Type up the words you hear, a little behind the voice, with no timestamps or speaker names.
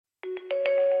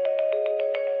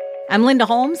I'm Linda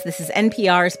Holmes. This is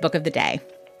NPR's Book of the Day.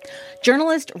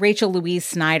 Journalist Rachel Louise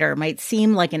Snyder might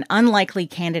seem like an unlikely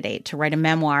candidate to write a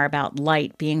memoir about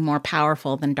light being more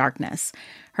powerful than darkness.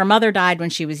 Her mother died when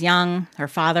she was young. Her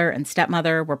father and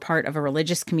stepmother were part of a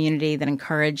religious community that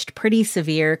encouraged pretty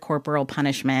severe corporal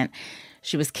punishment.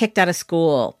 She was kicked out of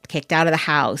school, kicked out of the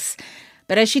house.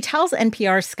 But as she tells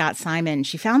NPR's Scott Simon,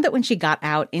 she found that when she got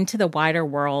out into the wider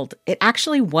world, it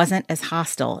actually wasn't as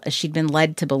hostile as she'd been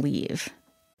led to believe.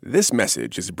 This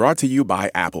message is brought to you by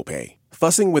Apple Pay.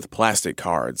 Fussing with plastic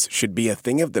cards should be a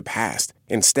thing of the past.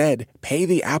 Instead, pay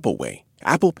the Apple way.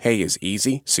 Apple Pay is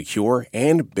easy, secure,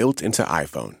 and built into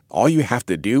iPhone. All you have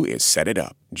to do is set it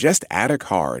up. Just add a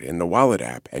card in the Wallet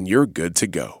app and you're good to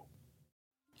go.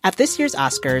 At this year's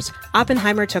Oscars,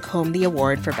 Oppenheimer took home the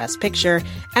award for Best Picture.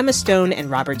 Emma Stone and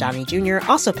Robert Downey Jr.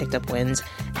 also picked up wins,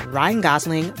 and Ryan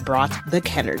Gosling brought the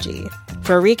Kenergy.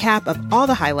 For a recap of all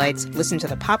the highlights, listen to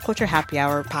the Pop Culture Happy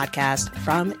Hour podcast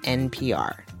from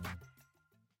NPR.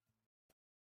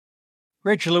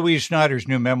 Rachel Louise Snyder's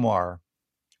new memoir,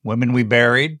 Women We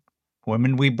Buried,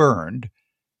 Women We Burned,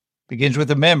 begins with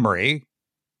a memory,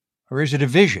 or is it a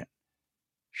vision?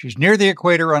 She's near the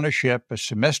equator on a ship, a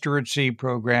semester at sea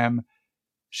program.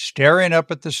 Staring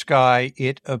up at the sky,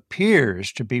 it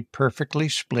appears to be perfectly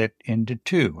split into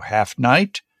two, half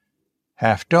night,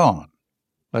 half dawn.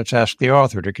 Let's ask the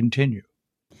author to continue.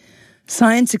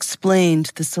 Science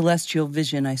explained the celestial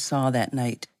vision I saw that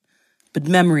night, but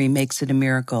memory makes it a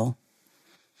miracle.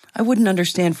 I wouldn't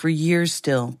understand for years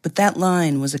still, but that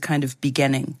line was a kind of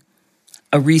beginning,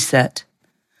 a reset,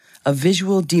 a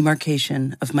visual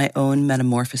demarcation of my own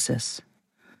metamorphosis.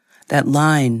 That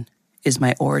line is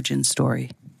my origin story.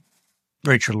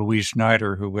 Rachel Louise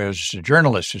Snyder, who as a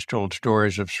journalist has told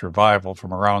stories of survival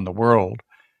from around the world,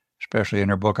 especially in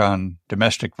her book on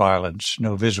domestic violence,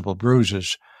 No Visible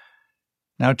Bruises,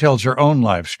 now tells her own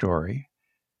life story,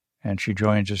 and she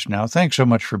joins us now. Thanks so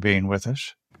much for being with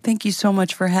us. Thank you so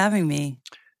much for having me.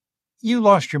 You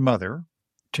lost your mother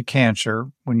to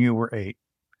cancer when you were 8.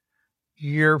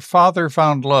 Your father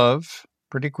found love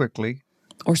pretty quickly.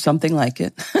 Or something like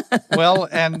it. Well,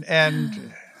 and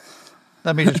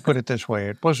let me just put it this way.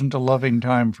 It wasn't a loving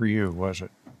time for you, was it?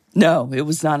 No, it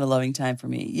was not a loving time for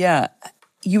me. Yeah.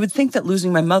 You would think that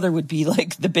losing my mother would be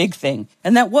like the big thing.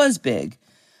 And that was big.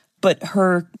 But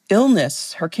her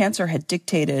illness, her cancer had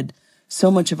dictated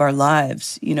so much of our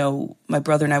lives. You know, my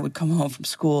brother and I would come home from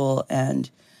school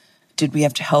and did we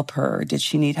have to help her? Did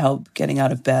she need help getting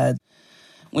out of bed?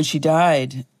 When she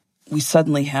died, we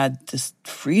suddenly had this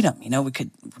freedom. You know, we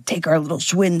could take our little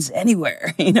Schwinns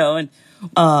anywhere, you know.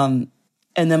 And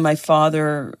then my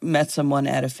father met someone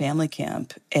at a family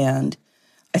camp, and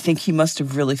I think he must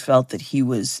have really felt that he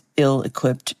was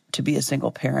ill-equipped to be a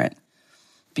single parent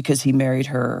because he married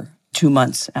her 2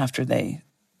 months after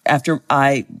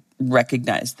I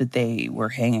recognized that they were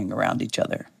hanging around each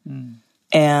other. Mm.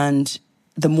 And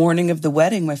the morning of the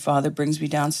wedding, my father brings me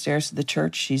downstairs to the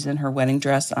church. She's in her wedding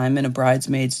dress. I'm in a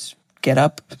bridesmaid's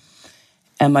get-up.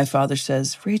 And my father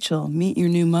says, "Rachel, meet your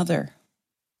new mother."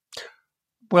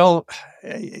 Well,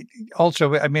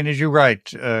 also, I mean, as you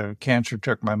write, cancer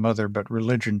took my mother, but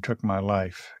religion took my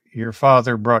life. Your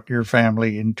father brought your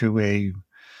family into a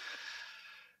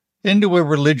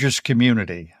religious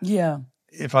community. Yeah.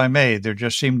 If I may, there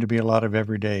just seemed to be a lot of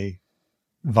everyday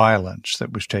violence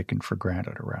that was taken for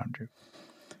granted around you.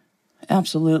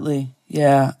 Absolutely.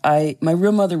 Yeah. My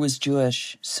real mother was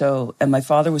Jewish, and my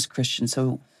father was Christian.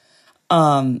 So,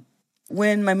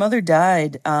 when my mother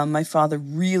died, my father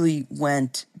really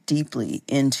went deeply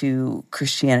into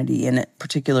Christianity, and in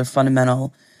particular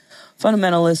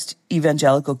fundamentalist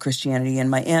evangelical Christianity. And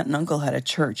my aunt and uncle had a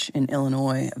church in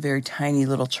Illinois, a very tiny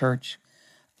little church.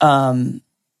 And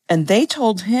they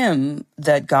told him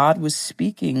that God was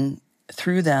speaking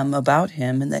through them about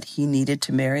him and that he needed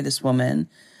to marry this woman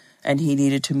and he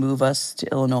needed to move us to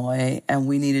Illinois and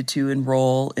we needed to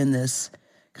enroll in this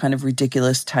kind of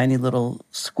ridiculous tiny little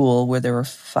school where there were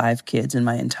 5 kids in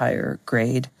my entire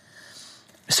grade.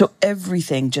 So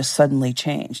everything just suddenly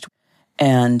changed.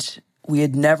 And we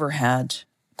had never had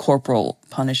corporal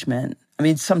punishment. I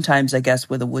mean, sometimes, I guess,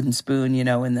 with a wooden spoon, you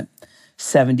know, in the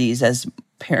 70s, as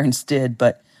parents did,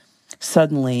 but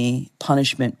suddenly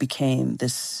punishment became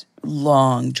this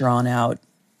long, drawn-out,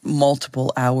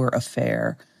 multiple-hour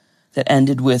affair that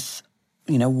ended with,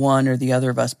 you know, one or the other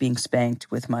of us being spanked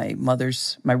with my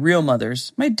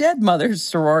dead mother's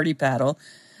sorority paddle.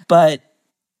 But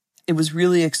it was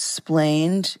really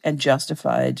explained and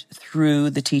justified through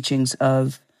the teachings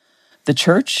of the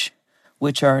church,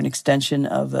 which are an extension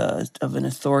of an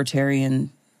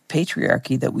authoritarian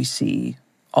patriarchy that we see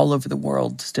all over the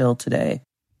world still today.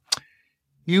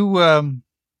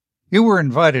 You were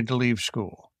invited to leave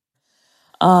school.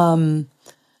 My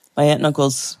aunt and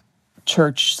uncle's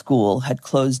church school had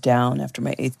closed down after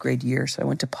my 8th grade year, so I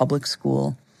went to public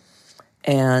school.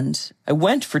 And I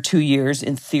went for 2 years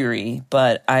in theory,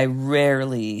 but I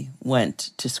rarely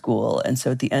went to school. And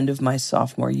so at the end of my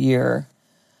sophomore year,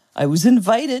 I was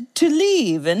invited to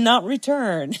leave and not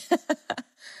return.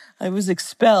 I was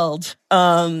expelled.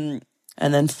 And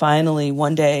then finally,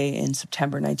 one day in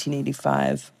September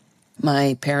 1985,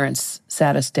 my parents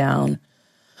sat us down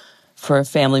for a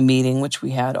family meeting, which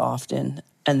we had often,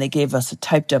 and they gave us a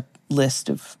typed up list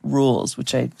of rules,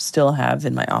 which I still have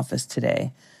in my office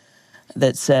today,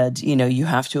 that said, you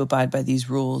have to abide by these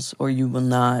rules or you will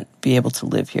not be able to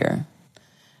live here.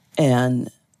 And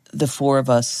the four of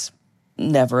us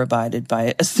never abided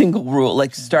by a single rule.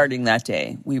 Like starting that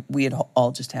day, we had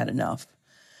all just had enough.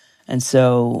 And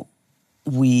so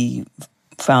we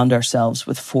found ourselves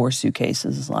with 4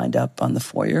 suitcases lined up on the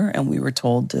foyer, and we were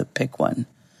told to pick one.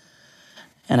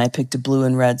 And I picked a blue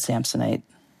and red Samsonite,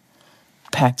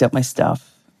 packed up my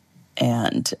stuff,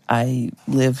 and I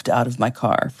lived out of my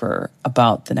car for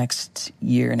about the next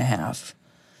year and a half,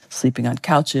 sleeping on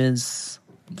couches,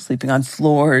 sleeping on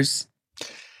floors.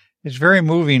 It's very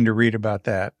moving to read about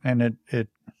that, and it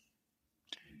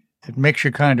makes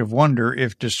you kind of wonder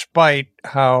if, despite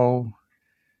how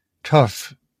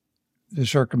tough the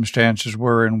circumstances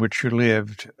were in which you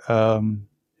lived,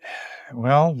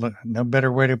 well, no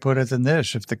better way to put it than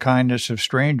this: if the kindness of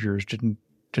strangers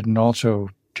didn't also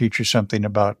teach you something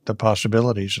about the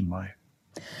possibilities in life.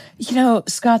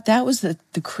 Scott, that was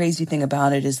the crazy thing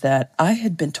about it, is that I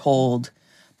had been told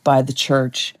by the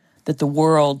church that the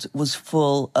world was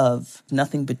full of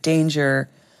nothing but danger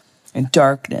and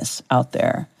darkness out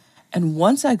there. And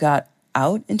once I got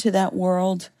out into that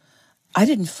world, I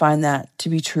didn't find that to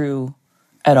be true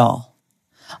at all.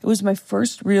 It was my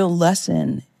first real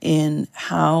lesson in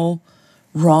how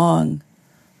wrong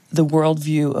the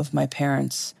worldview of my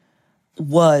parents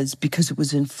was, because it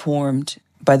was informed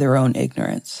by their own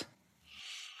ignorance.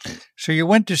 So you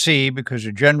went to sea because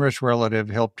a generous relative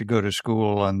helped you go to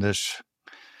school on this,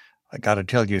 I got to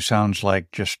tell you, sounds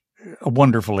like just a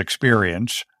wonderful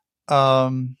experience.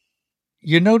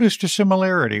 You noticed a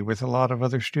similarity with a lot of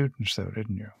other students, though,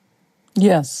 didn't you?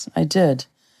 Yes, I did.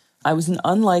 I was an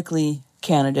unlikely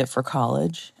candidate for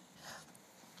college.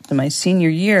 In my senior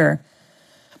year,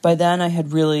 by then I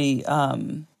had really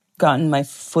gotten my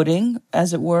footing,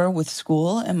 as it were, with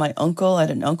school. And I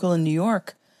had an uncle in New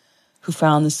York who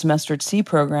found the Semester at Sea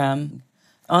program.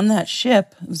 On that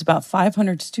ship, it was about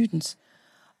 500 students.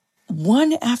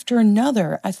 One after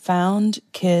another, I found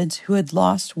kids who had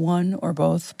lost one or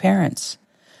both parents.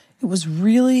 It was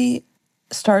really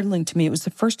startling to me. It was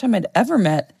the first time I'd ever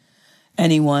met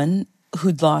anyone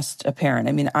who'd lost a parent.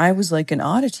 I mean, I was like an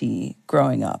oddity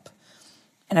growing up.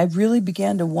 And I really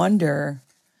began to wonder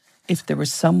if there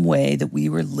was some way that we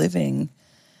were living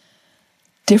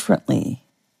differently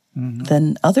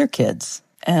than other kids.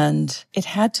 And it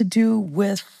had to do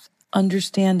with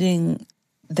understanding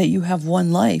that you have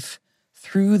one life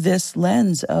through this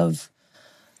lens of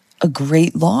a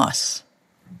great loss.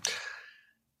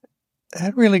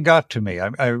 That really got to me.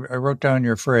 I wrote down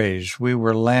your phrase: we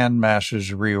were land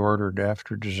masses reordered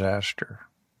after disaster.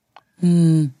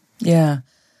 Yeah.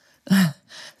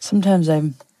 Sometimes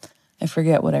I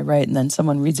forget what I write, and then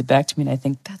someone reads it back to me, and I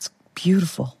think, that's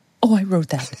beautiful. Oh, I wrote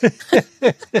that.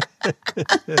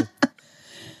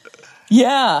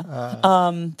 Yeah.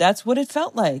 That's what it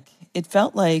felt like. It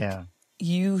felt like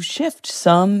you shift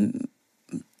some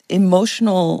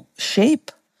emotional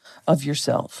shape of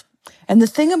yourself. And the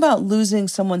thing about losing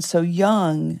someone so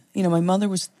young, my mother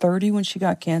was 30 when she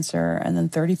got cancer, and then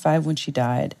 35 when she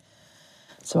died.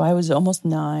 So I was almost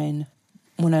 9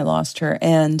 when I lost her.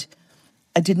 And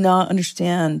I did not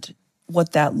understand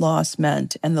what that loss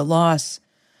meant. And the loss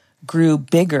grew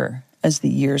bigger as the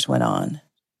years went on.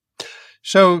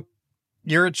 So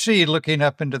you're at sea looking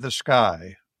up into the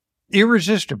sky.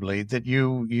 Irresistibly, that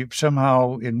you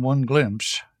somehow, in one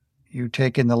glimpse, you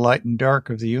take in the light and dark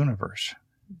of the universe,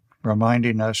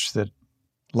 reminding us that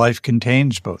life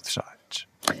contains both sides.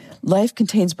 Life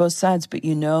contains both sides, but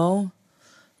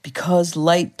because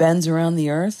light bends around the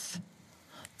earth,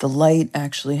 the light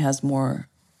actually has more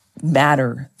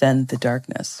matter than the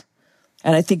darkness.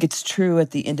 And I think it's true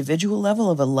at the individual level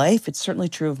of a life. It's certainly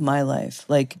true of my life.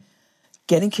 Like,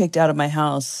 getting kicked out of my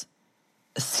house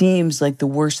seems like the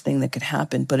worst thing that could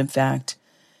happen. But in fact,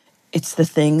 it's the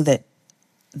thing that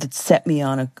set me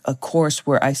on a course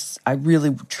where I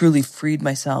really, truly freed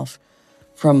myself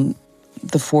from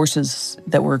the forces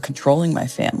that were controlling my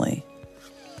family.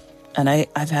 And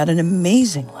I've had an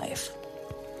amazing life.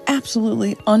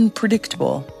 absolutely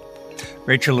unpredictable.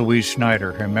 Rachel Louise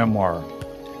Snyder, her memoir,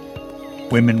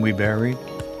 Women We Buried,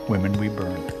 Women We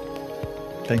Burned.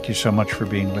 Thank you so much for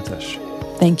being with us.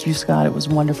 Thank you, Scott. It was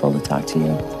wonderful to talk to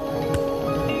you.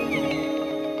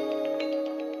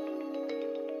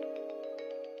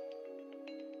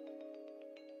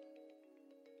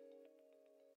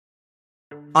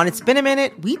 On It's Been a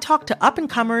Minute, we talk to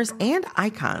up-and-comers and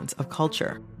icons of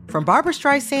culture. From Barbra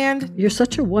Streisand... You're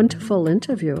such a wonderful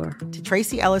interviewer. ...to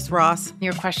Tracy Ellis Ross...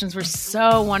 Your questions were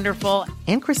so wonderful.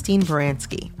 ...and Christine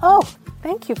Baranski. Oh,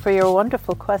 thank you for your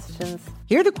wonderful questions.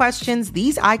 Here are the questions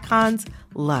these icons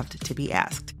loved to be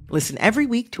asked. Listen every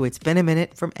week to It's Been a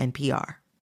Minute from NPR.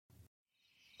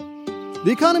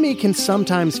 The economy can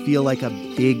sometimes feel like a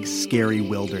big, scary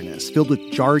wilderness filled with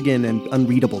jargon and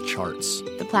unreadable charts.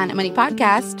 The Planet Money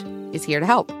Podcast is here to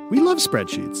help. We love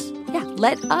spreadsheets. Yeah,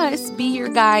 let us be your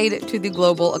guide to the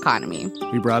global economy.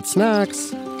 We brought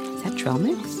snacks. Is that trail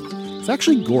mix? It's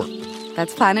actually Gorp.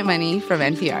 That's Planet Money from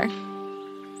NPR.